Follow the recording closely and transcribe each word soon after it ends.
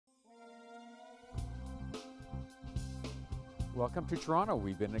Welcome to Toronto.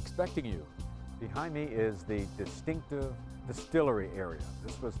 We've been expecting you. Behind me is the distinctive distillery area.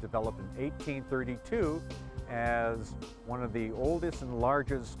 This was developed in 1832 as one of the oldest and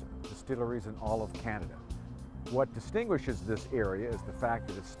largest distilleries in all of Canada. What distinguishes this area is the fact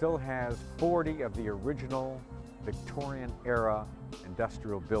that it still has 40 of the original Victorian era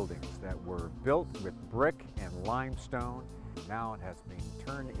industrial buildings that were built with brick and limestone. Now it has been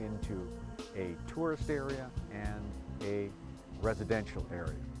turned into a tourist area and a residential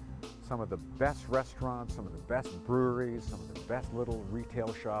area. Some of the best restaurants, some of the best breweries, some of the best little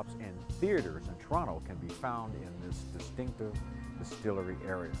retail shops and theaters in Toronto can be found in this distinctive distillery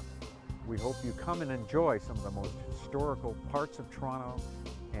area. We hope you come and enjoy some of the most historical parts of Toronto,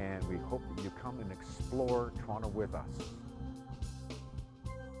 and we hope that you come and explore Toronto with us.